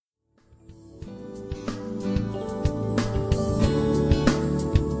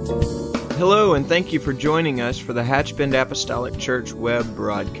Hello, and thank you for joining us for the Hatchbend Apostolic Church web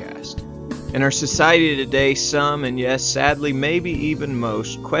broadcast. In our society today, some, and yes, sadly, maybe even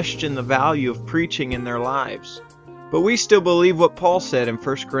most, question the value of preaching in their lives. But we still believe what Paul said in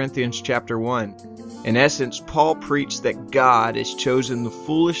 1 Corinthians chapter 1. In essence, Paul preached that God has chosen the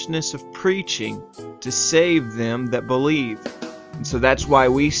foolishness of preaching to save them that believe. And so that's why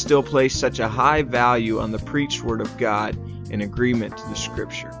we still place such a high value on the preached word of God in agreement to the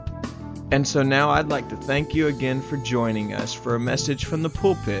Scripture. And so now I'd like to thank you again for joining us for a message from the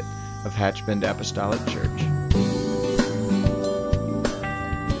pulpit of Hatchbend Apostolic Church.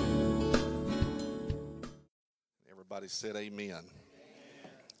 Everybody said amen.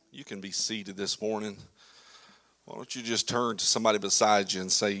 You can be seated this morning. Why don't you just turn to somebody beside you and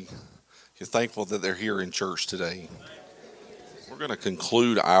say you're thankful that they're here in church today. We're going to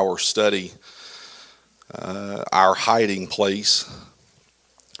conclude our study, our hiding place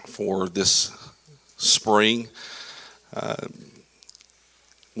for this spring.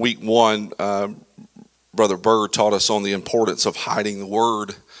 Week one, Brother Bird taught us on the importance of hiding the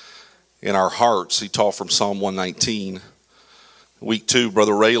Word in our hearts. He taught from Psalm 119. Week two,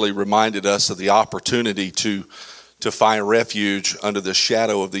 Brother Rayleigh reminded us of the opportunity to find refuge under the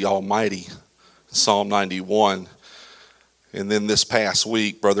shadow of the Almighty, Psalm 91. And then this past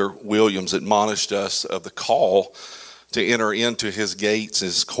week, Brother Williams admonished us of the call to enter into his gates,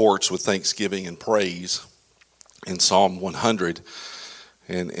 his courts with thanksgiving and praise in Psalm 100.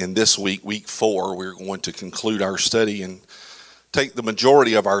 And this week, week 4, we're going to conclude our study and take the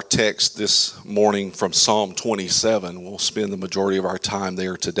majority of our text this morning from Psalm 27. We'll spend the majority of our time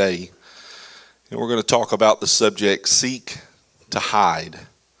there today. And we're going to talk about the subject, seek to hide.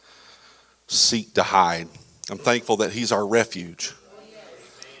 Seek to hide. I'm thankful that He's our refuge.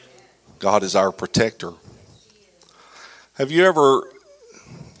 God is our protector. Have you ever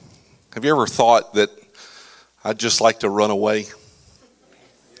thought that I'd just like to run away?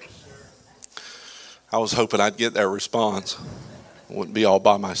 I was hoping I'd get that response. I wouldn't be all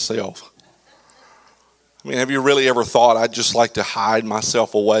by myself. I mean, have you really ever thought I'd just like to hide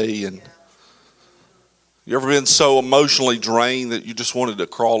myself away? And you ever been so emotionally drained that you just wanted to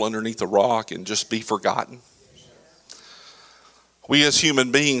crawl underneath a rock and just be forgotten? We as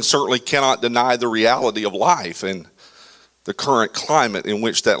human beings certainly cannot deny the reality of life and the current climate in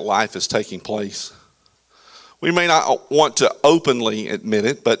which that life is taking place. We may not want to openly admit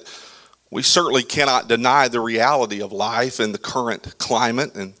it, but we certainly cannot deny the reality of life and the current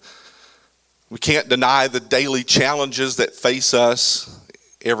climate, and we can't deny the daily challenges that face us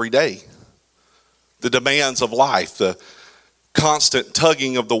every day. The demands of life, the constant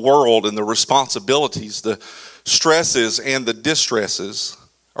tugging of the world and the responsibilities, the stresses and the distresses,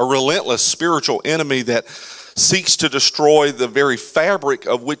 a relentless spiritual enemy that seeks to destroy the very fabric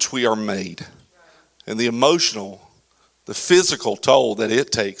of which we are made. And the emotional, the physical toll that it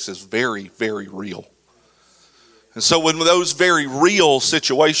takes is very, very real. And so when those very real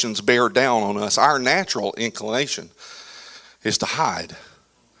situations bear down on us, our natural inclination is to hide,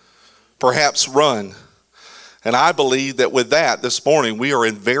 perhaps run. And I believe that with that, this morning, we are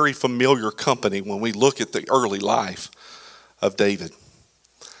in very familiar company when we look at the early life of David.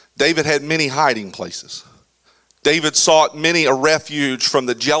 David had many hiding places. David sought many a refuge from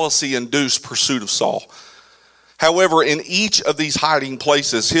the jealousy-induced pursuit of Saul. However, in each of these hiding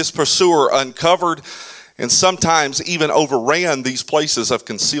places, his pursuer uncovered and sometimes even overran these places of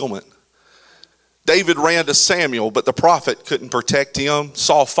concealment. David ran to Samuel, but the prophet couldn't protect him.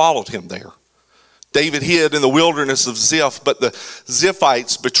 Saul followed him there. David hid in the wilderness of Ziph, but the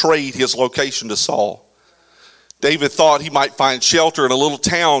Ziphites betrayed his location to Saul. David thought he might find shelter in a little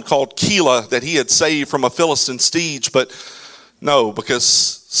town called Keilah that he had saved from a Philistine siege, but no, because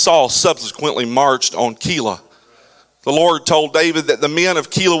Saul subsequently marched on Keilah. The Lord told David that the men of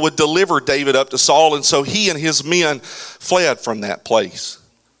Keilah would deliver David up to Saul, and so he and his men fled from that place.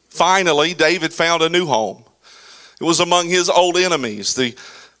 Finally, David found a new home. It was among his old enemies, the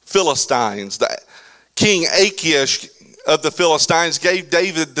Philistines. The King Achish of the Philistines gave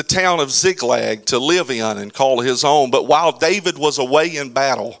David the town of Ziklag to live in and call his own. But while David was away in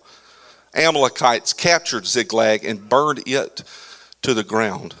battle, Amalekites captured Ziklag and burned it to the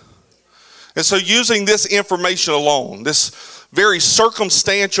ground. And so using this information alone, this very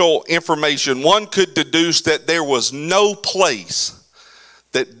circumstantial information, one could deduce that there was no place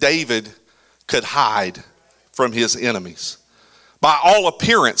that David could hide from his enemies. By all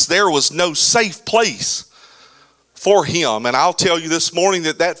appearance, there was no safe place for him. And I'll tell you this morning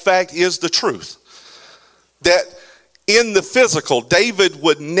that fact is the truth. That in the physical, David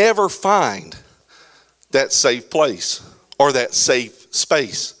would never find that safe place or that safe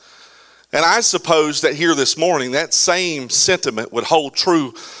space. And I suppose that here this morning, that same sentiment would hold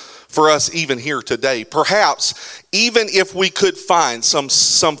true for us even here today. Perhaps even if we could find some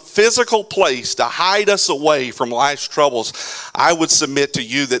physical place to hide us away from life's troubles, I would submit to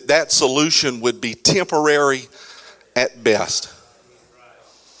you that that solution would be temporary at best.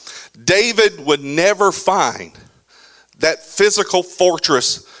 David would never find that physical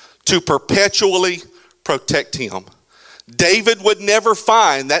fortress to perpetually protect him. David would never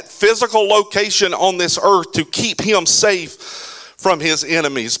find that physical location on this earth to keep him safe from his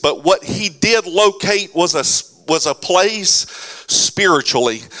enemies. But what he did locate was a place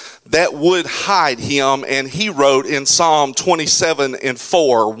spiritually that would hide him. And he wrote in Psalm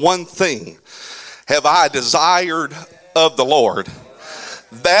 27:4, "One thing have I desired of the Lord,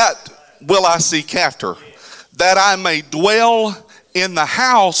 that will I seek after, that I may dwell in the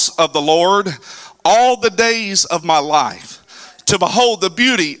house of the Lord all the days of my life, to behold the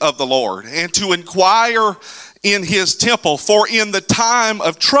beauty of the Lord, and to inquire in his temple. For in the time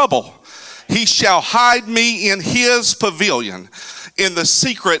of trouble he shall hide me in his pavilion. In the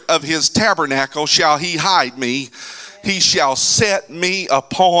secret of his tabernacle shall he hide me. He shall set me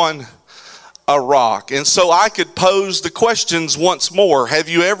upon a rock." And so I could pose the questions once more. Have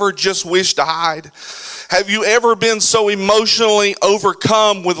you ever just wished to hide? Have you ever been so emotionally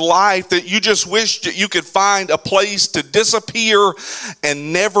overcome with life that you just wished that you could find a place to disappear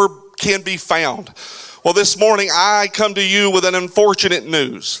and never can be found? Well, this morning I come to you with an unfortunate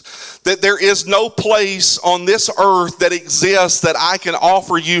news, that there is no place on this earth that exists that I can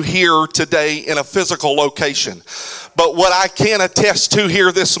offer you here today in a physical location. But what I can attest to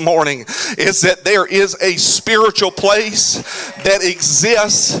here this morning is that there is a spiritual place that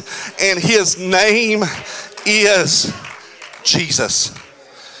exists, and his name is Jesus.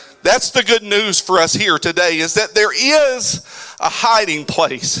 That's the good news for us here today, is that there is a hiding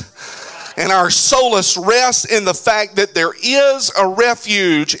place. And our solace rests in the fact that there is a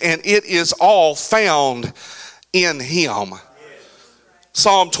refuge, and it is all found in him.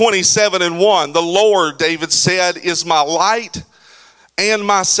 Psalm 27:1, "The Lord," David said, "is my light and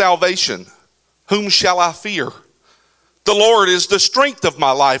my salvation. Whom shall I fear? The Lord is the strength of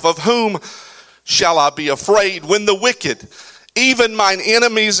my life. Of whom shall I be afraid? When the wicked, even mine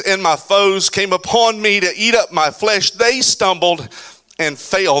enemies and my foes, came upon me to eat up my flesh, they stumbled and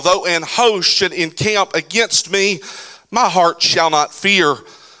fell. Though an host should encamp against me, my heart shall not fear.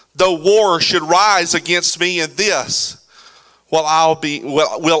 Though war should rise against me, in this will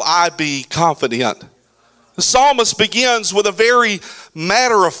I be confident." The psalmist begins with a very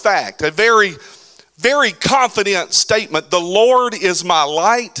matter of fact, a very, very confident statement. The Lord is my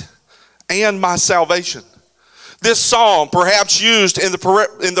light and my salvation. This psalm, perhaps used in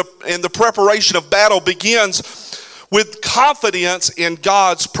the preparation of battle, begins with confidence in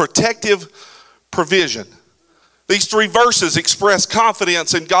God's protective provision. These three verses express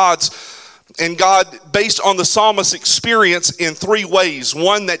confidence in God based on the psalmist's experience in three ways.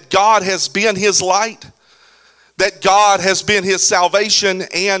 One, that God has been his light, that God has been his salvation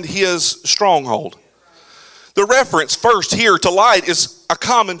and his stronghold. The reference first here to light is a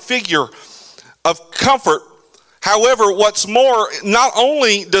common figure of comfort. However, what's more, not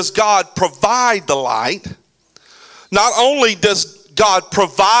only does God provide the light, not only does God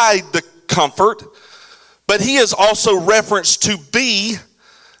provide the comfort, but he is also referenced to be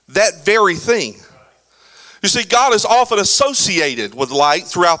that very thing. You see, God is often associated with light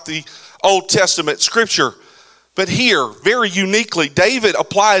throughout the Old Testament scripture. But here, very uniquely, David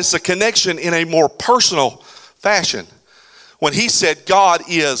applies the connection in a more personal fashion when he said, "God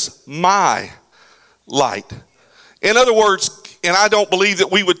is my light." In other words, and I don't believe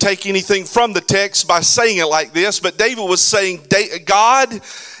that we would take anything from the text by saying it like this, but David was saying, God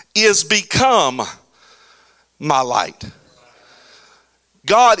is become my light.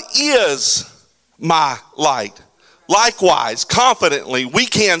 God is my light. Likewise, confidently, we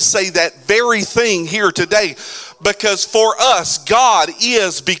can say that very thing here today, because for us, God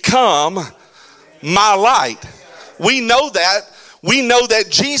is become my light. We know that. We know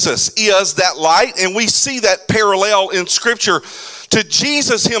that Jesus is that light, and we see that parallel in Scripture to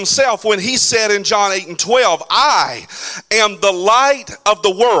Jesus himself when he said in John 8:12, "I am the light of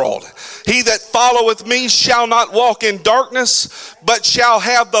the world. He that followeth me shall not walk in darkness, but shall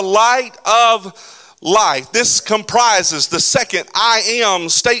have the light of life." This comprises the second "I am"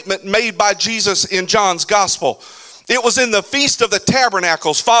 statement made by Jesus in John's Gospel. It was in the Feast of the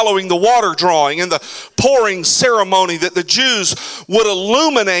Tabernacles, following the water drawing and the pouring ceremony, that the Jews would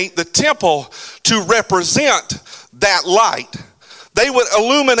illuminate the temple to represent that light. They would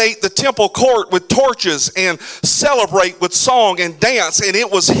illuminate the temple court with torches and celebrate with song and dance. And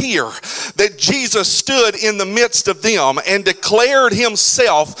it was here that Jesus stood in the midst of them and declared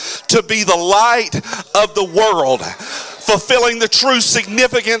himself to be the light of the world, fulfilling the true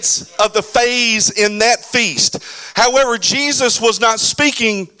significance of the phase in that feast. However, Jesus was not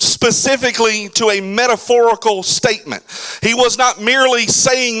speaking specifically to a metaphorical statement. He was not merely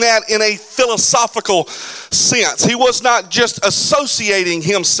saying that in a philosophical sense. He was not just associating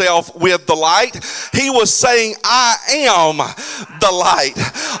himself with the light. He was saying, I am the light.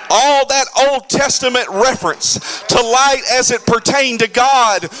 All that Old Testament reference to light as it pertained to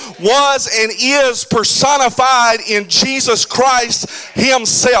God was and is personified in Jesus Christ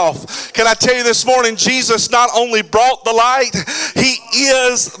himself. Can I tell you this morning, Jesus not only brought the light, he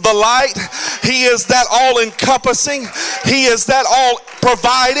is the light. He is that all-encompassing. He is that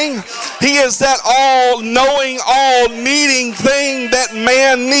all-providing. He is that all-knowing, all-needing thing that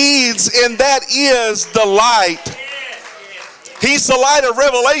man needs, and that is the light. He's the light of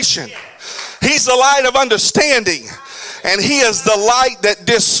revelation. He's the light of understanding. And he is the light that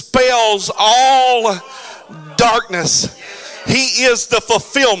dispels all darkness. He is the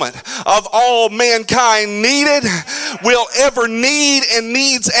fulfillment of all mankind needed, will ever need, and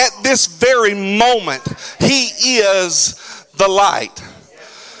needs at this very moment. He is the light.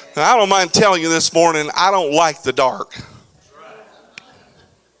 Now, I don't mind telling you this morning, I don't like the dark.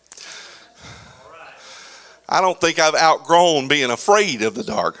 I don't think I've outgrown being afraid of the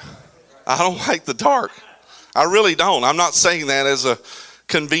dark. I don't like the dark. I really don't. I'm not saying that as a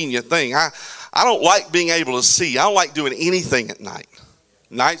convenient thing. I don't like being able to see. I don't like doing anything at night.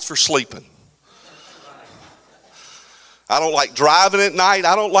 Night's for sleeping. I don't like driving at night.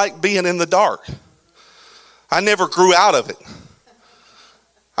 I don't like being in the dark. I never grew out of it.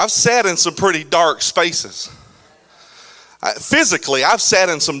 I've sat in some pretty dark spaces. Physically, I've sat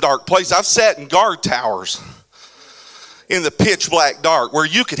in some dark places. I've sat in guard towers in the pitch black dark where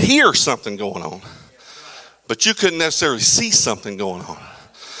you could hear something going on, but you couldn't necessarily see something going on.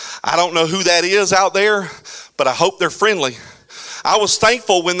 I don't know who that is out there, but I hope they're friendly. I was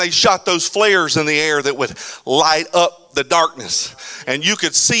thankful when they shot those flares in the air that would light up the darkness and you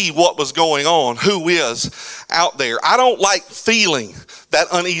could see what was going on, who is out there. I don't like feeling that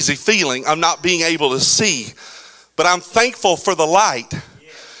uneasy feeling of not being able to see, but I'm thankful for the light.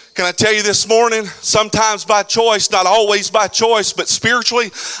 Can I tell you this morning, sometimes by choice, not always by choice, but spiritually,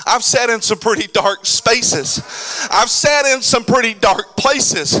 I've sat in some pretty dark spaces. I've sat in some pretty dark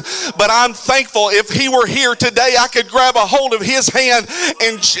places, but I'm thankful if he were here today, I could grab a hold of his hand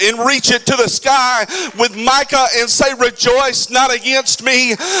and reach it to the sky with Micah and say, rejoice not against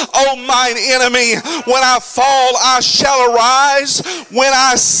me, O mine enemy. When I fall, I shall arise. When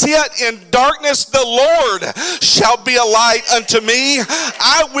I sit in darkness, the Lord shall be a light unto me.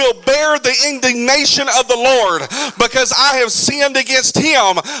 I will bear the indignation of the Lord because I have sinned against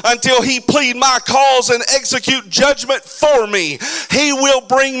him until he plead my cause and execute judgment for me. He will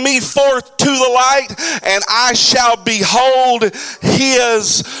bring me forth to the light and I shall behold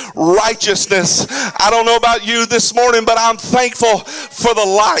his righteousness. I don't know about you this morning, but I'm thankful for the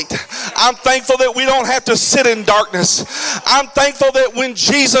light. I'm thankful that we don't have to sit in darkness. I'm thankful that when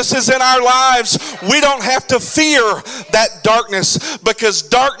Jesus is in our lives, we don't have to fear that darkness because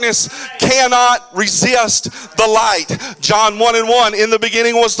darkness cannot resist the light. John 1:1, in the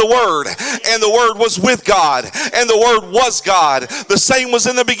beginning was the Word, and the Word was with God, and the Word was God. The same was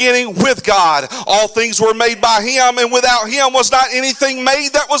in the beginning with God. All things were made by him, and without him was not anything made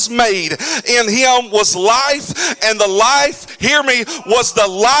that was made. In him was life, and the life, hear me, was the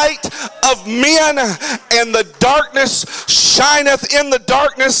light of men, and the darkness shineth in the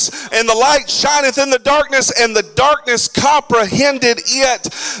darkness, and the light shineth in the darkness, and the darkness comprehended it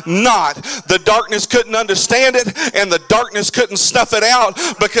not. The darkness couldn't understand it, and the darkness couldn't snuff it out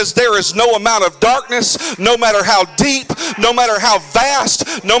because there is no amount of darkness, no matter how deep, no matter how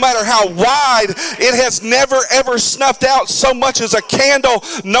vast, no matter how wide, it has never ever snuffed out so much as a candle,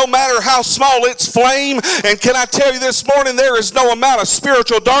 no matter how small its flame. And can I tell you this morning, there is no amount of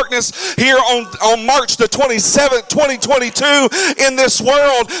spiritual darkness here on March the 27th, 2022 in this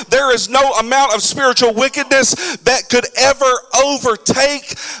world. There is no amount of spiritual wickedness that could ever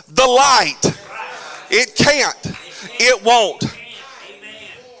overtake the light. It can't. It won't.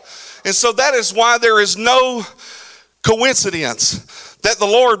 And so that is why there is no coincidence that the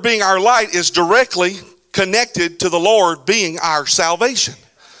Lord being our light is directly connected to the Lord being our salvation.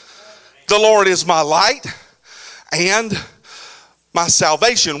 The Lord is my light and my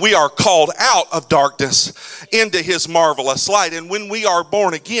salvation. We are called out of darkness into his marvelous light. And when we are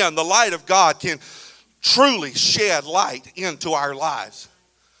born again, the light of God can truly shed light into our lives.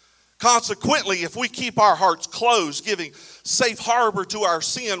 Consequently, if we keep our hearts closed, giving safe harbor to our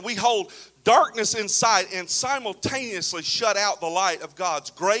sin, we hold darkness inside and simultaneously shut out the light of God's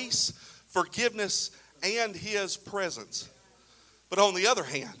grace, forgiveness, and His presence. But on the other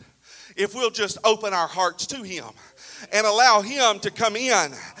hand, if we'll just open our hearts to Him and allow Him to come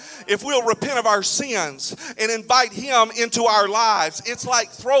in, if we'll repent of our sins and invite Him into our lives, it's like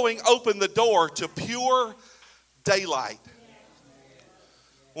throwing open the door to pure daylight.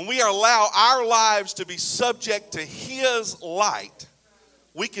 When we allow our lives to be subject to His light,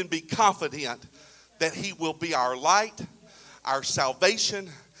 we can be confident that He will be our light, our salvation,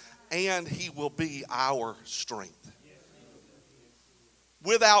 and He will be our strength.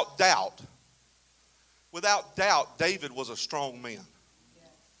 Without doubt, David was a strong man.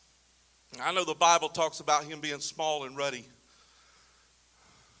 I know the Bible talks about him being small and ruddy,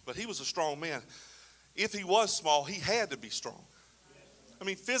 but he was a strong man. If he was small, he had to be strong. I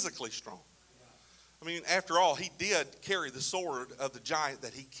mean, physically strong. I mean, after all, he did carry the sword of the giant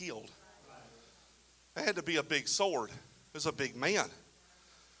that he killed. It had to be a big sword. He was a big man.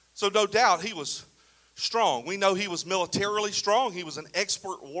 So no doubt he was strong. We know he was militarily strong. He was an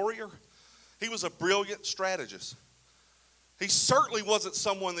expert warrior. He was a brilliant strategist. He certainly wasn't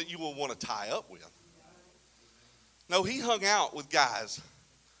someone that you will want to tie up with. No, he hung out with guys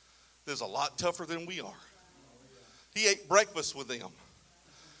that's a lot tougher than we are. He ate breakfast with them.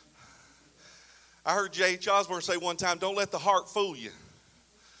 I heard J.H. Osborne say one time, don't let the heart fool you,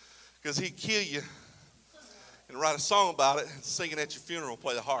 because he'd kill you and write a song about it and sing it at your funeral and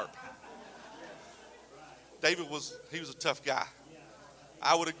play the harp. David was a tough guy.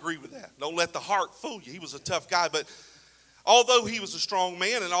 I would agree with that. Don't let the heart fool you. He was a tough guy, but although he was a strong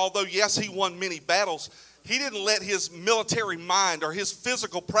man, and although, yes, he won many battles, he didn't let his military mind or his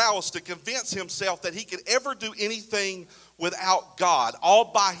physical prowess to convince himself that he could ever do anything without God, all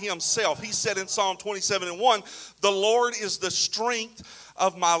by himself. He said in Psalm 27:1, the Lord is the strength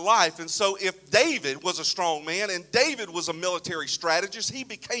of my life. And so if David was a strong man and David was a military strategist, he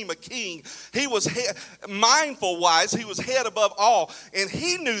became a king. He was mindful-wise, he was head above all, and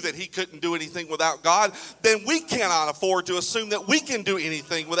he knew that he couldn't do anything without God. Then we cannot afford to assume that we can do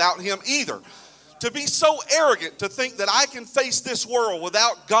anything without Him either. To be so arrogant to think that I can face this world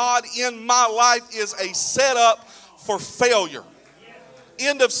without God in my life is a setup for failure.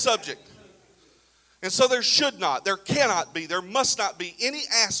 End of subject. And so there cannot be, there must not be any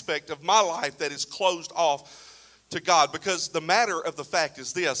aspect of my life that is closed off to God. Because the matter of the fact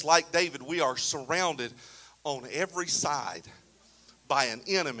is this, like David, we are surrounded on every side by an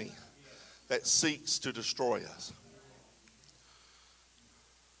enemy that seeks to destroy us.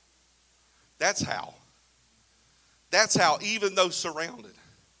 That's how, even though surrounded,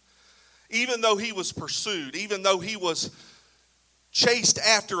 even though he was pursued, even though he was chased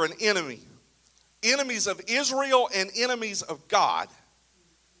after an enemy, enemies of Israel and enemies of God,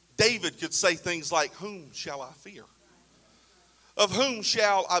 David could say things like, whom shall I fear? Of whom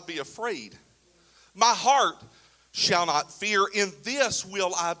shall I be afraid? My heart shall not fear. In this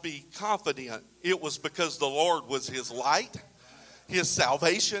will I be confident. It was because the Lord was his light, his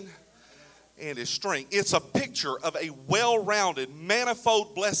salvation, and his strength. It's a picture of a well-rounded,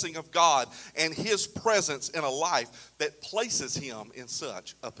 manifold blessing of God and his presence in a life that places him in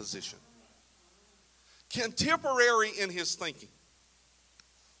such a position. Contemporary in his thinking,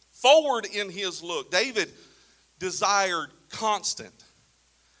 forward in his look, David desired constant,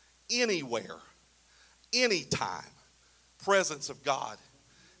 anywhere, anytime presence of God,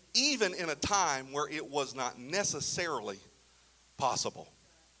 even in a time where it was not necessarily possible.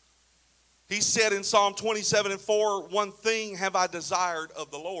 He said in Psalm 27:4, one thing have I desired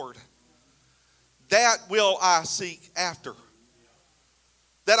of the Lord, that will I seek after,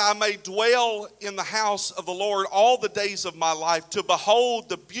 that I may dwell in the house of the Lord all the days of my life, to behold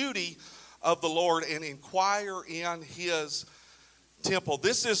the beauty of the Lord and inquire in his temple.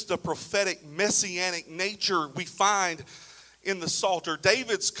 This is the prophetic messianic nature we find in the Psalter.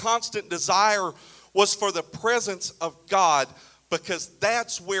 David's constant desire was for the presence of God, because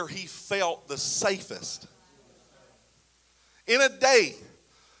that's where he felt the safest. In a day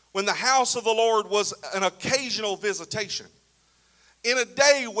when the house of the Lord was an occasional visitation, in a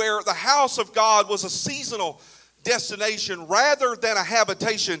day where the house of God was a seasonal destination rather than a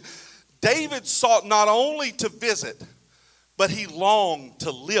habitation, David sought not only to visit, but he longed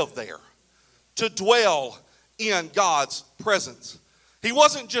to live there, to dwell in God's presence. He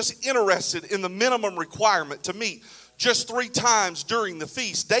wasn't just interested in the minimum requirement to meet just 3 times during the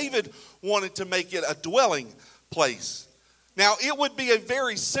feast. David wanted to make it a dwelling place. Now, it would be a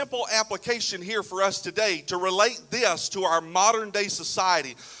very simple application here for us today to relate this to our modern day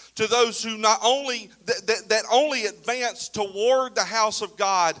society, to those who not only that only advance toward the house of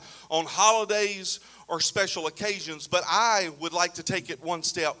God on holidays or special occasions, but I would like to take it one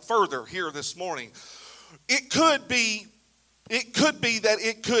step further here this morning. It could be that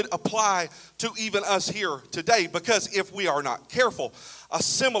it could apply to even us here today, because if we are not careful, a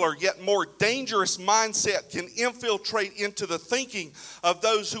similar yet more dangerous mindset can infiltrate into the thinking of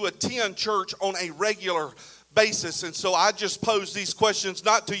those who attend church on a regular basis. And so I just pose these questions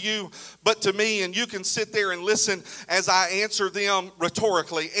not to you but to me, and you can sit there and listen as I answer them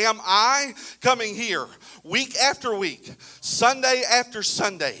rhetorically. Am I coming here week after week, Sunday after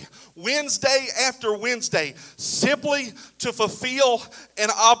Sunday, Wednesday after Wednesday, simply to fulfill an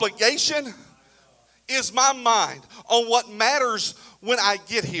obligation? Is my mind on what matters when I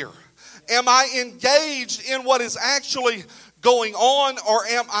get here? Am I engaged in what is actually going on, or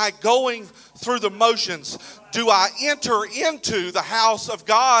am I going through the motions? Do I enter into the house of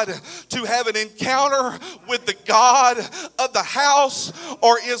God to have an encounter with the God of the house,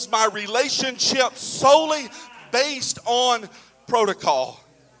 or is my relationship solely based on protocol?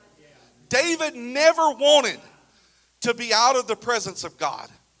 David never wanted to be out of the presence of God.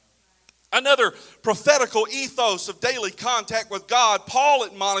 Another prophetical ethos of daily contact with God, Paul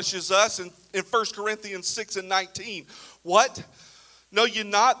admonishes us in 1 Corinthians 6 and 19. What? Know you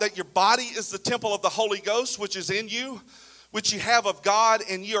not that your body is the temple of the Holy Ghost, which is in you, which you have of God,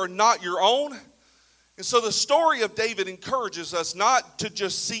 and ye are not your own? And so the story of David encourages us not to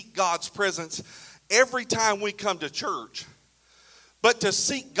just seek God's presence every time we come to church, but to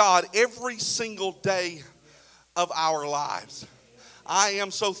seek God every single day of our lives. I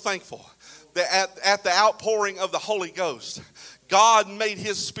am so thankful that at the outpouring of the Holy Ghost, God made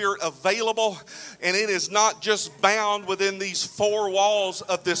His Spirit available, and it is not just bound within these four walls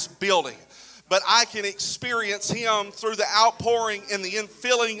of this building, but I can experience Him through the outpouring and the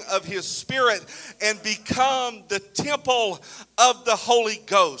infilling of His Spirit and become the temple of the Holy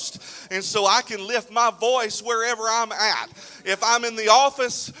Ghost. And so I can lift my voice wherever I'm at. If I'm in the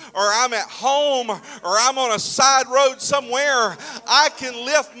office, or I'm at home, or I'm on a side road somewhere, I can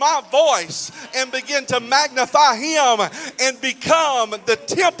lift my voice and begin to magnify Him and become the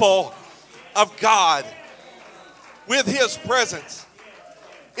temple of God with His presence.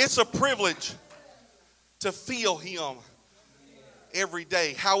 It's a privilege to feel Him every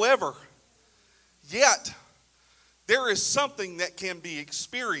day. However, yet there is something that can be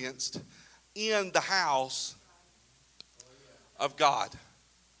experienced in the house of God.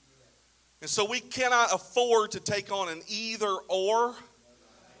 And so we cannot afford to take on an either-or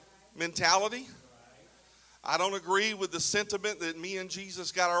mentality. I don't agree with the sentiment that me and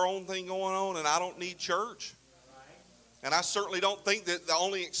Jesus got our own thing going on and I don't need church. And I certainly don't think that the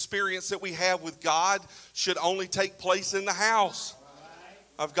only experience that we have with God should only take place in the house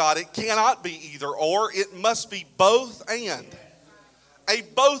of God. It cannot be either or. It must be both and. A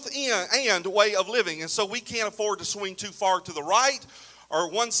both and way of living. And so we can't afford to swing too far to the right or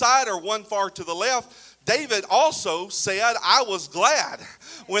one side or one far to the left. David also said, I was glad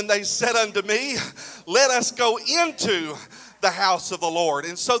when they said unto me, let us go into the house of the Lord.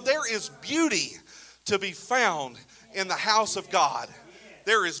 And so there is beauty to be found in the house of God.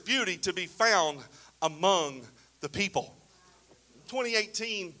 There is beauty to be found among the people.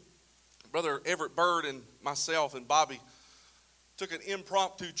 2018, Brother Everett Bird and myself and Bobby took an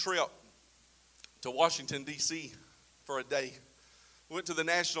impromptu trip to Washington, D.C. for a day. We went to the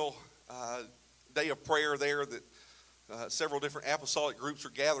National Day of Prayer there that several different apostolic groups were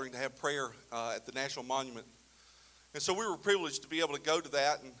gathering to have prayer at the National Monument. And so we were privileged to be able to go to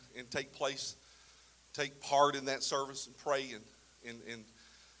that and take part in that service and pray and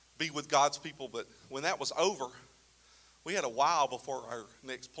be with God's people. But when that was over, we had a while before our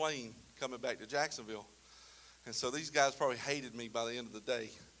next plane coming back to Jacksonville. And so these guys probably hated me by the end of the day.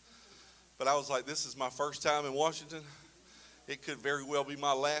 But I was like, this is my first time in Washington. It could very well be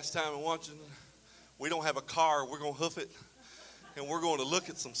my last time in Washington. We don't have a car. We're going to hoof it. And we're going to look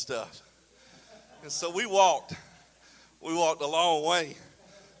at some stuff. And so we walked a long way.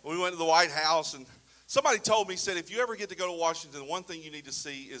 We went to the White House, and somebody told me, said, if you ever get to go to Washington, one thing you need to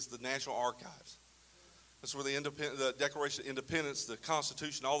see is the National Archives. That's where the Declaration of Independence, the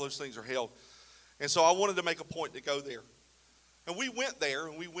Constitution, all those things are held. And so I wanted to make a point to go there. And we went there,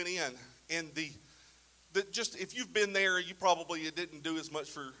 and we went in. And just if you've been there, it didn't do as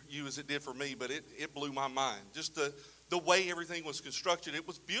much for you as it did for me, but it blew my mind. Just the way everything was constructed, it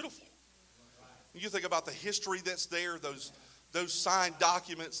was beautiful. You think about the history that's there, those those signed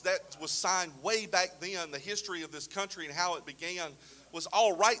documents, that was signed way back then, the history of this country and how it began was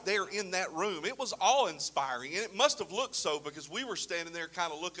all right there in that room. It was awe-inspiring, and it must have looked so because we were standing there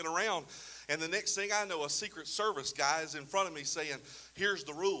kind of looking around, and the next thing I know, a Secret Service guy is in front of me saying, here's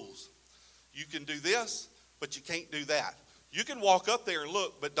the rules. You can do this, but you can't do that. You can walk up there and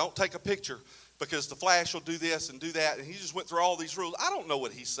look, but don't take a picture because the flash will do this and do that, and he just went through all these rules. I don't know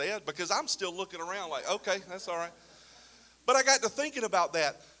what he said because I'm still looking around like, okay, that's all right. But I got to thinking about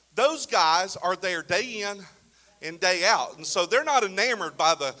that. Those guys are there day in and day out. And so they're not enamored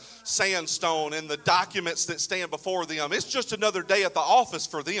by the sandstone and the documents that stand before them. It's just another day at the office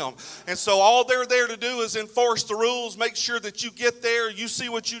for them. And so all they're there to do is enforce the rules, make sure that you get there, you see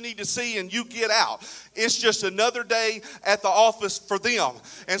what you need to see, and you get out. It's just another day at the office for them.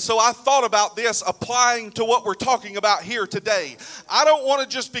 And so I thought about this applying to what we're talking about here today. I don't want to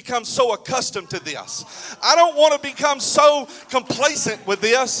just become so accustomed to this. I don't want to become so complacent with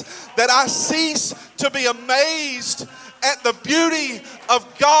this that I cease to be amazed at the beauty of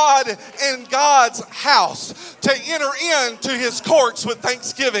God and God's house, to enter into his courts with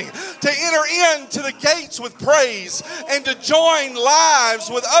thanksgiving, to enter into the gates with praise, and to join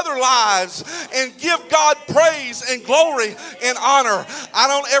lives with other lives and give God praise and glory and honor. I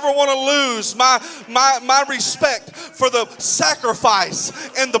don't ever want to lose my respect for the sacrifice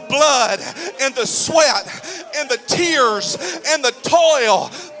and the blood and the sweat and the tears and the toil,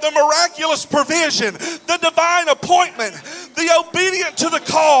 the miraculous provision, the divine appointment, the obedient to the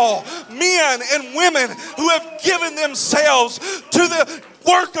call, men and women who have given themselves to the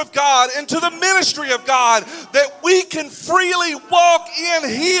work of God and to the ministry of God, that we can freely walk in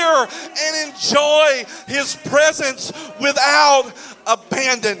here and enjoy his presence without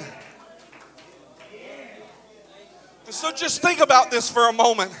abandon. So just think about this for a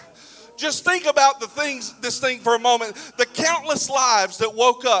moment. Just think about this thing for a moment. The countless lives that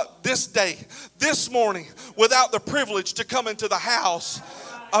woke up this day, this morning, without the privilege to come into the house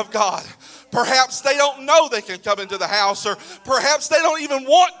of God. Perhaps they don't know they can come into the house, or perhaps they don't even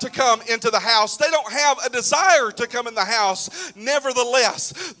want to come into the house. They don't have a desire to come in the house.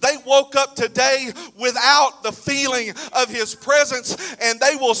 Nevertheless, they woke up today without the feeling of his presence, and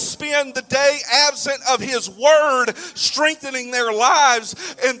they will spend the day absent of his word, strengthening their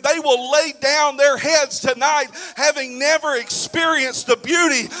lives, and they will lay down their heads tonight having never experienced the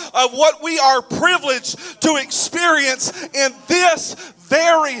beauty of what we are privileged to experience in this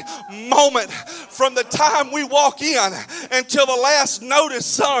very moment. From the time we walk in until the last note is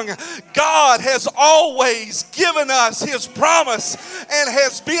sung, God has always given us his promise and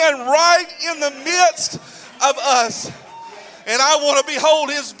has been right in the midst of us. And I want to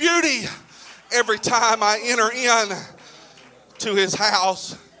behold his beauty every time I enter in to his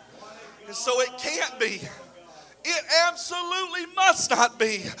house. And so it can't be, it absolutely must not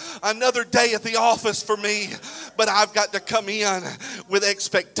be another day at the office for me, but I've got to come in with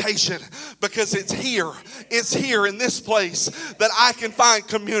expectation, because it's here in this place that I can find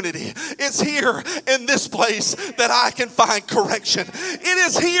community. It's here in this place that I can find correction. It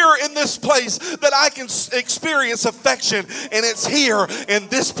is here in this place that I can experience affection, and it's here in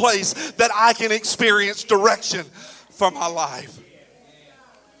this place that I can experience direction for my life.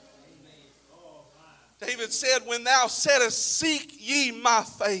 David said, when thou saidst, seek ye my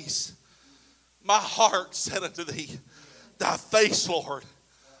face, my heart said unto thee, thy face, Lord.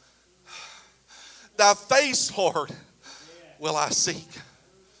 Thy face, Lord, will I seek.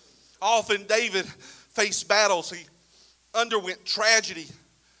 Often David faced battles. He underwent tragedy.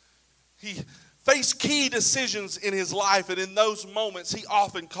 He faced key decisions in his life, and in those moments he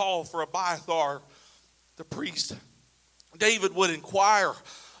often called for Abiathar, the priest. David would inquire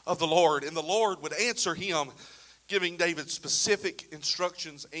of the Lord, and the Lord would answer him, giving David specific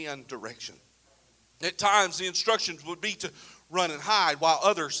instructions and direction. At times the instructions would be to run and hide, while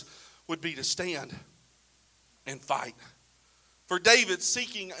others would be to stand and fight. For David,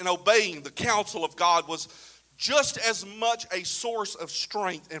 seeking and obeying the counsel of God was just as much a source of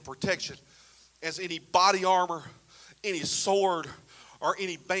strength and protection as any body armor, any sword, or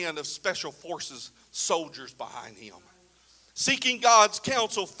any band of special forces soldiers behind him. Seeking God's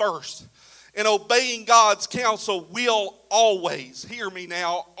counsel first and obeying God's counsel will always, hear me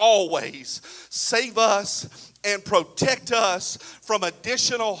now, always save us and protect us from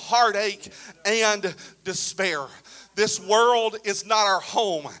additional heartache and despair. This world is not our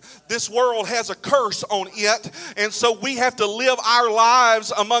home. This world has a curse on it, and so we have to live our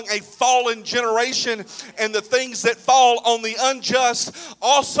lives among a fallen generation, and the things that fall on the unjust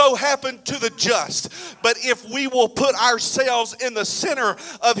also happen to the just. But if we will put ourselves in the center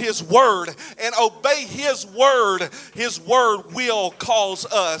of His Word and obey His Word will cause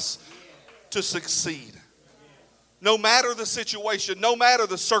us to succeed. No matter the situation, no matter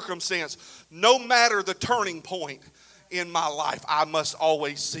the circumstance, no matter the turning point in my life, I must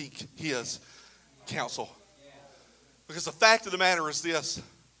always seek His counsel. Because the fact of the matter is this: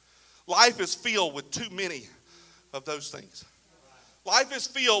 life is filled with too many of those things. Life is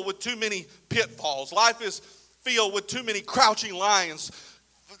filled with too many pitfalls. Life is filled with too many crouching lions.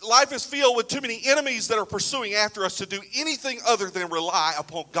 Life is filled with too many enemies that are pursuing after us to do anything other than rely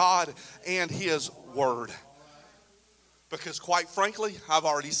upon God and His Word. Because quite frankly, I've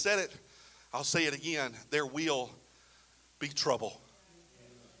already said it, I'll say it again, there will be trouble.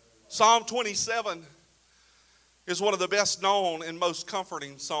 Psalm 27 is one of the best known and most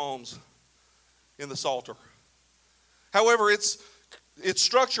comforting psalms in the Psalter. However, its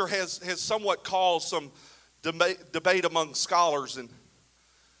structure has somewhat caused some debate among scholars, and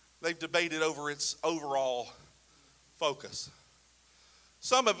they've debated over its overall focus.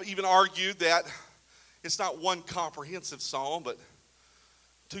 Some have even argued that it's not one comprehensive psalm, but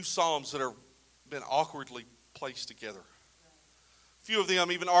two psalms that have been awkwardly placed together. A few of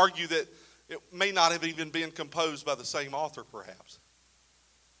them even argue that it may not have even been composed by the same author, perhaps.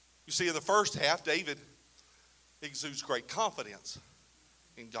 You see, in the first half, David exudes great confidence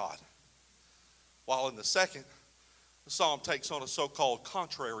in God, while in the second, the psalm takes on a so-called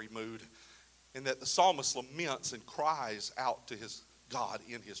contrary mood, in that the psalmist laments and cries out to his God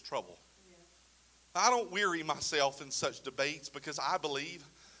in his trouble. I don't weary myself in such debates, because I believe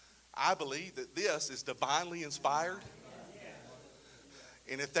that this is divinely inspired.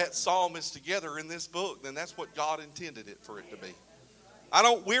 And if that psalm is together in this book, then that's what God intended it for it to be. I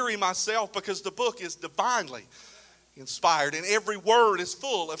don't weary myself, because the book is divinely inspired, and every word is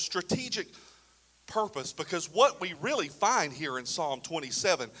full of strategic purpose. Because what we really find here in Psalm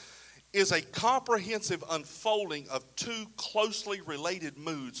 27 is a comprehensive unfolding of two closely related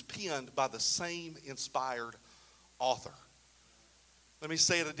moods penned by the same inspired author. Let me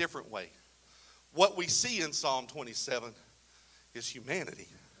say it a different way. What we see in Psalm 27 is humanity.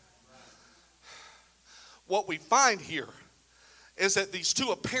 What we find here is that these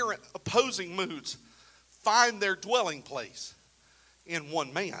two apparent opposing moods find their dwelling place in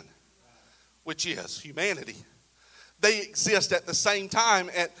one man, which is humanity. They exist at the same time,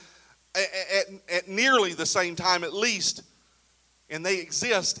 at nearly the same time at least, and they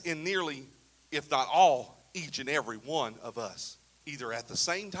exist in nearly, if not all, each and every one of us, either at the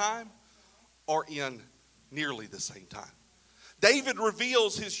same time or in nearly the same time. David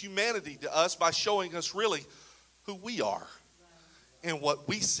reveals his humanity to us by showing us really who we are and what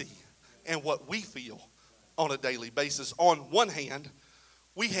we see and what we feel on a daily basis. On one hand,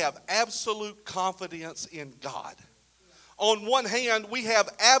 we have absolute confidence in God. On one hand, we have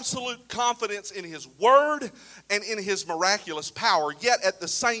absolute confidence in His Word and in His miraculous power. Yet at the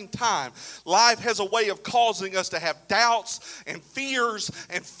same time, life has a way of causing us to have doubts and fears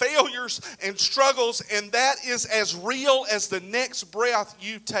and failures and struggles, and that is as real as the next breath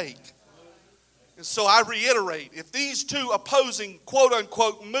you take. And so I reiterate, if these two opposing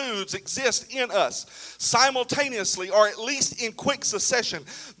quote-unquote moods exist in us simultaneously, or at least in quick succession,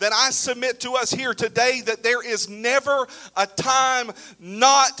 then I submit to us here today that there is never a time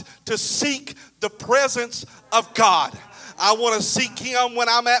not to seek the presence of God. I want to seek Him when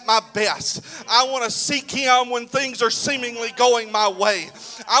I'm at my best. I want to seek Him when things are seemingly going my way.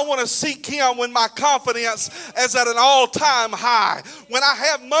 I want to seek Him when my confidence is at an all-time high. When I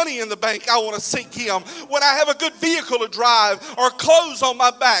have money in the bank, I want to seek Him. When I have a good vehicle to drive or clothes on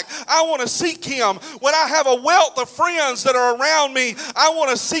my back, I want to seek Him. When I have a wealth of friends that are around me, I want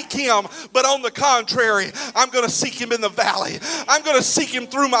to seek Him. But on the contrary, I'm going to seek Him in the valley. I'm going to seek Him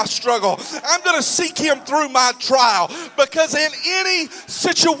through my struggle. I'm going to seek Him through my trial. Because in any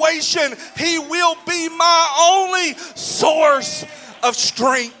situation, He will be my only source of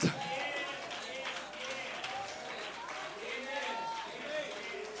strength.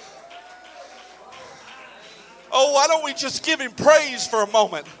 Oh, why don't we just give Him praise for a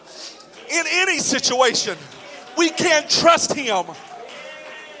moment? In any situation, we can trust Him.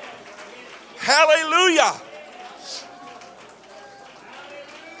 Hallelujah.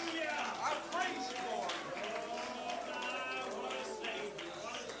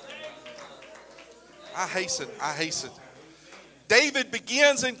 I hasten. David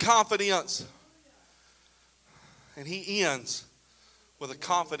begins in confidence. And he ends with a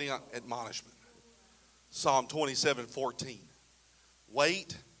confident admonishment. Psalm 27:14.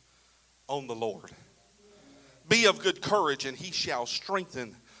 Wait on the Lord. Be of good courage, and he shall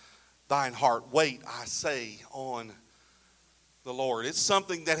strengthen thine heart. Wait, I say, on the Lord. It's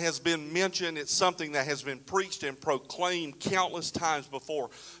something that has been mentioned. It's something that has been preached and proclaimed countless times before.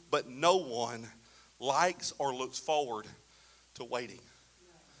 But no one likes or looks forward to waiting.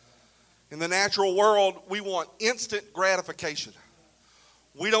 In the natural world, we want instant gratification.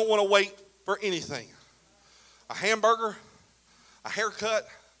 We don't want to wait for anything. A hamburger, a haircut,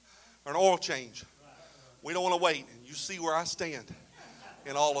 or an oil change. We don't want to wait. And you see where I stand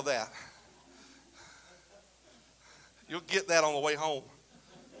in all of that. You'll get that on the way home.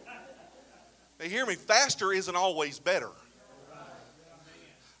 Now hear me, faster isn't always better.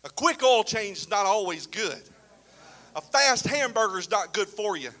 A quick oil change is not always good. A fast hamburger is not good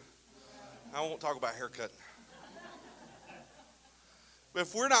for you. I won't talk about haircutting. But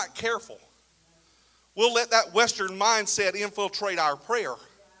if we're not careful, we'll let that Western mindset infiltrate our prayer.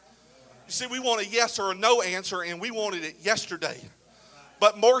 You see, we want a yes or a no answer, and we wanted it yesterday.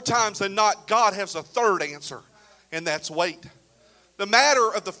 But more times than not, God has a third answer, and that's wait. The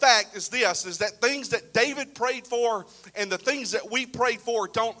matter of the fact is this, is that things that David prayed for and the things that we prayed for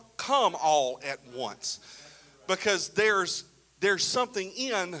don't come all at once. Because there's something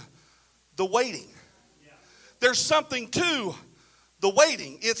in the waiting. There's something to the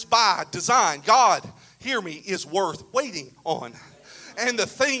waiting. It's by design. God, hear me, is worth waiting on. And the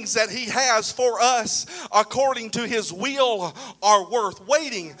things that he has for us according to his will are worth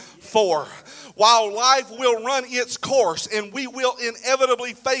waiting for. While life will run its course and we will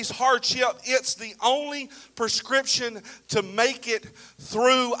inevitably face hardship, it's the only prescription to make it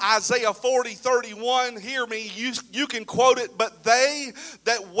through. Isaiah 40:31, hear me, you can quote it, but they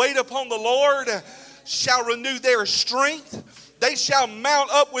that wait upon the Lord shall renew their strength. They shall mount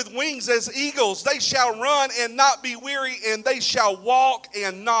up with wings as eagles. They shall run and not be weary, and they shall walk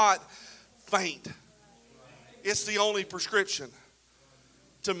and not faint. It's the only prescription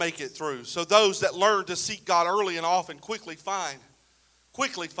to make it through. So those that learn to seek God early and often quickly find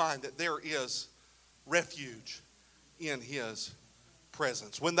that there is refuge in his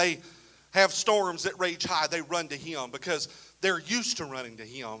presence. When they have storms that rage high, they run to him because they're used to running to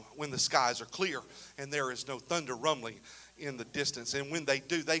him when the skies are clear and there is no thunder rumbling in the distance. And when they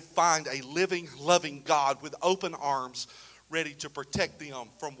do, they find a living, loving God with open arms ready to protect them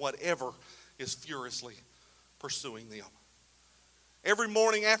from whatever is furiously pursuing them. Every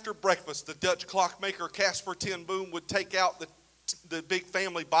morning after breakfast, the Dutch clockmaker Casper ten Boom would take out the big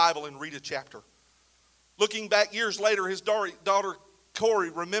family Bible and read a chapter. Looking back years later, his daughter Corey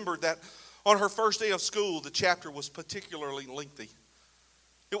remembered that on her first day of school, the chapter was particularly lengthy.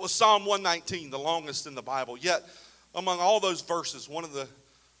 It was Psalm 119, the longest in the Bible. Yet, among all those verses, one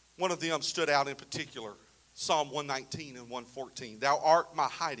of them stood out in particular. Psalm 119 and 114. Thou art my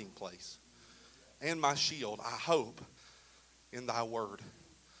hiding place and my shield. I hope in thy word.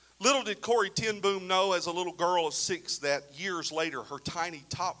 Little did Corey ten Boom know as a little girl of 6 that years later her tiny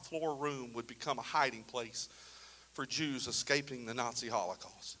top floor room would become a hiding place for Jews escaping the Nazi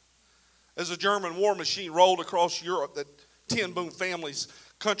Holocaust. As the German war machine rolled across Europe, the ten Boom family's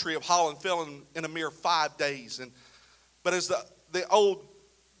country of Holland fell in a mere 5 days. But as the old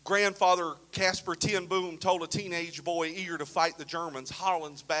grandfather Casper ten Boom told a teenage boy eager to fight the Germans,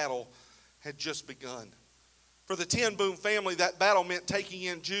 Holland's battle had just begun. For the ten Boom family, that battle meant taking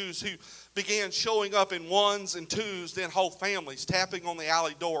in Jews who began showing up in ones and twos, then whole families, tapping on the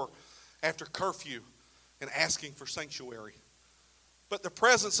alley door after curfew and asking for sanctuary. But the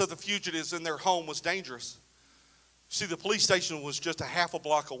presence of the fugitives in their home was dangerous. See, the police station was just a half a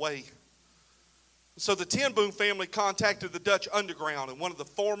block away. So the ten Boom family contacted the Dutch underground, and one of the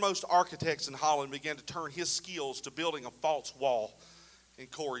foremost architects in Holland began to turn his skills to building a false wall in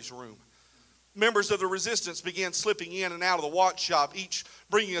Corey's room. Members of the resistance began slipping in and out of the watch shop, each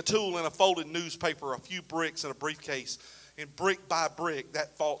bringing a tool and a folded newspaper, a few bricks, and a briefcase. And brick by brick,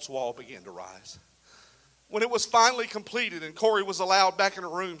 that false wall began to rise. When it was finally completed and Corey was allowed back in her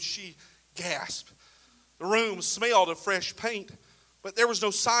room, she gasped. The room smelled of fresh paint, but there was no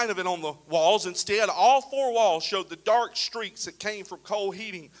sign of it on the walls. Instead, all 4 walls showed the dark streaks that came from coal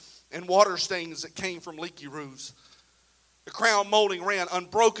heating and water stains that came from leaky roofs. The crown molding ran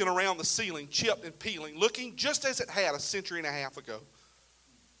unbroken around the ceiling, chipped and peeling, looking just as it had a century and a half ago.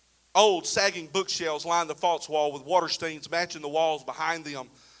 Old, sagging bookshelves lined the false wall with water stains matching the walls behind them.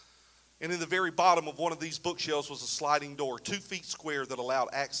 And in the very bottom of one of these bookshelves was a sliding door, 2 feet square, that allowed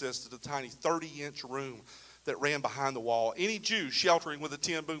access to the tiny 30-inch room that ran behind the wall. Any Jew sheltering with the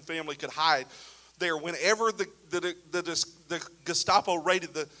ten Boom family could hide there whenever the Gestapo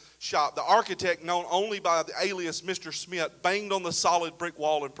raided the shop. The architect, known only by the alias Mr. Smith, banged on the solid brick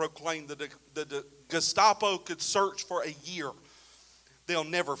wall and proclaimed that the Gestapo could search for a year. They'll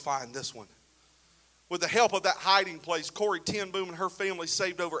never find this one. With the help of that hiding place, Corrie ten Boom and her family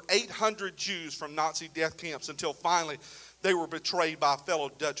saved over 800 Jews from Nazi death camps until finally they were betrayed by a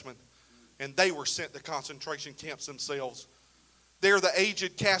fellow Dutchman, and they were sent to concentration camps themselves. There, the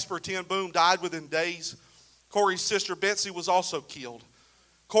aged Casper ten Boom died within days. Corrie's sister Betsy was also killed.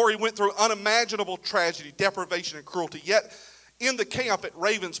 Corrie went through unimaginable tragedy, deprivation, and cruelty. Yet, in the camp at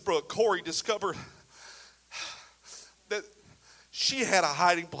Ravensbrück, Corrie discovered that she had a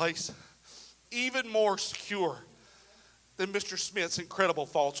hiding place even more secure than Mr. Smith's incredible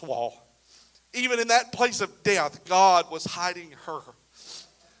false wall. Even in that place of death, God was hiding her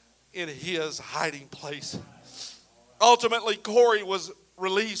in his hiding place. Ultimately, Corrie was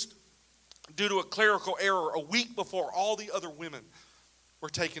released due to a clerical error a week before all the other women were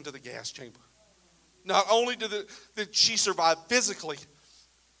taken to the gas chamber. Not only did she survive physically,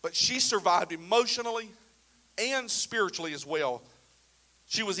 but she survived emotionally and spiritually as well.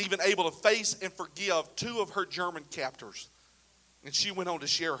 She was even able to face and forgive 2 of her German captors. And she went on to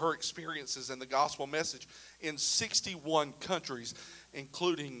share her experiences and the gospel message in 61 countries,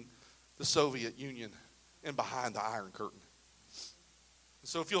 including the Soviet Union and behind the Iron Curtain.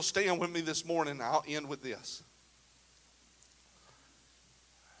 So if you'll stand with me this morning, I'll end with this.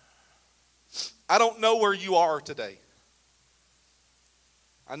 I don't know where you are today.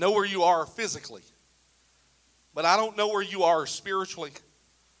 I know where you are physically. But I don't know where you are spiritually,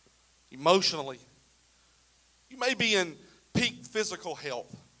 emotionally. You may be in peak physical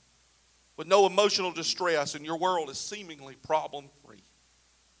health with no emotional distress, and your world is seemingly problem-free.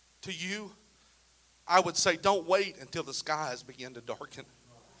 To you, I would say don't wait until the skies begin to darken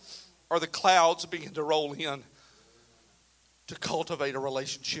or the clouds begin to roll in to cultivate a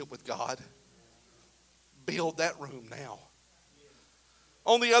relationship with God. Build that room now.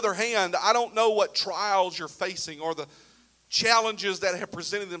 On the other hand, I don't know what trials you're facing or the challenges that have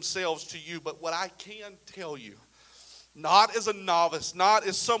presented themselves to you, but what I can tell you, not as a novice, not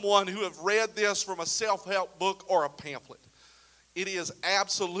as someone who have read this from a self-help book or a pamphlet, it is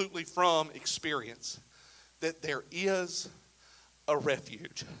absolutely from experience that there is a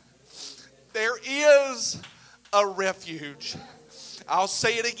refuge. There is a refuge. I'll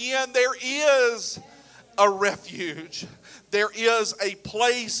say it again, there is a refuge. There is a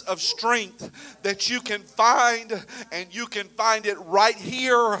place of strength that you can find, and you can find it right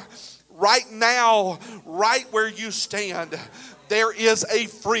here, right now, right where you stand. There is a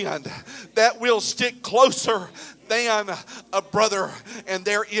friend that will stick closer than a brother, and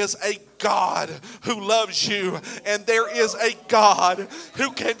there is a God who loves you, and there is a God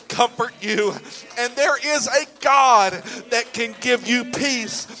who can comfort you, and there is a God that can give you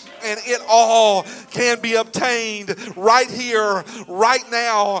peace. And it all can be obtained right here, right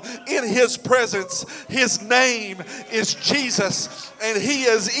now, in His presence. His name is Jesus, and He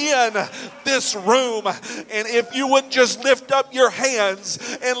is in this room. And if you would just lift up your hands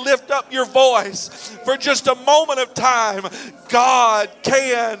and lift up your voice for just a moment of time, God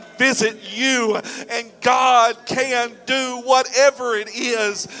can visit you, and God can do whatever it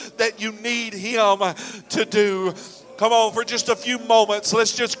is that you need Him to do. Come on, for just a few moments,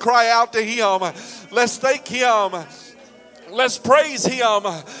 let's just cry out to Him. Let's thank Him. Let's praise Him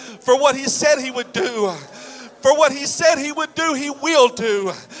for what He said He would do. For what He said He would do, He will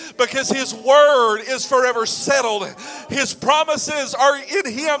do. Because His word is forever settled. His promises are in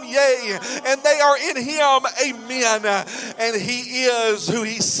Him, yea, and they are in Him, amen. And He is who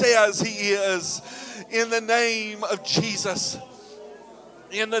He says He is. In the name of Jesus.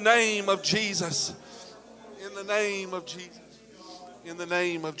 In the name of Jesus. In the name of Jesus. In the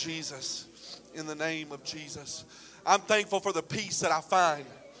name of Jesus. In the name of Jesus. I'm thankful for the peace that I find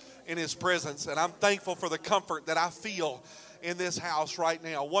in His presence. And I'm thankful for the comfort that I feel in this house right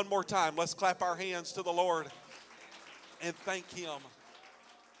now. One more time, let's clap our hands to the Lord and thank Him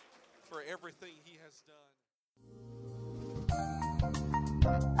for everything He has done.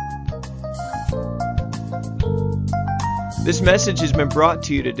 This message has been brought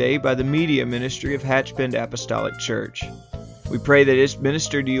to you today by the Media Ministry of Hatchbend Apostolic Church. We pray that it's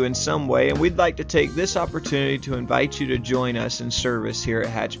ministered to you in some way, and we'd like to take this opportunity to invite you to join us in service here at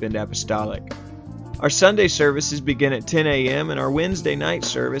Hatchbend Apostolic. Our Sunday services begin at 10 a.m. and our Wednesday night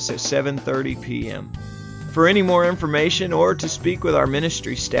service at 7:30 p.m. For any more information or to speak with our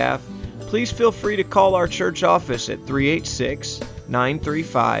ministry staff, please feel free to call our church office at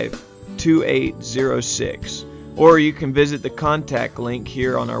 386-935-2806. Or you can visit the contact link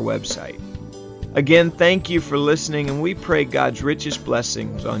here on our website. Again, thank you for listening, and we pray God's richest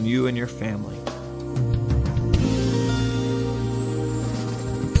blessings on you and your family.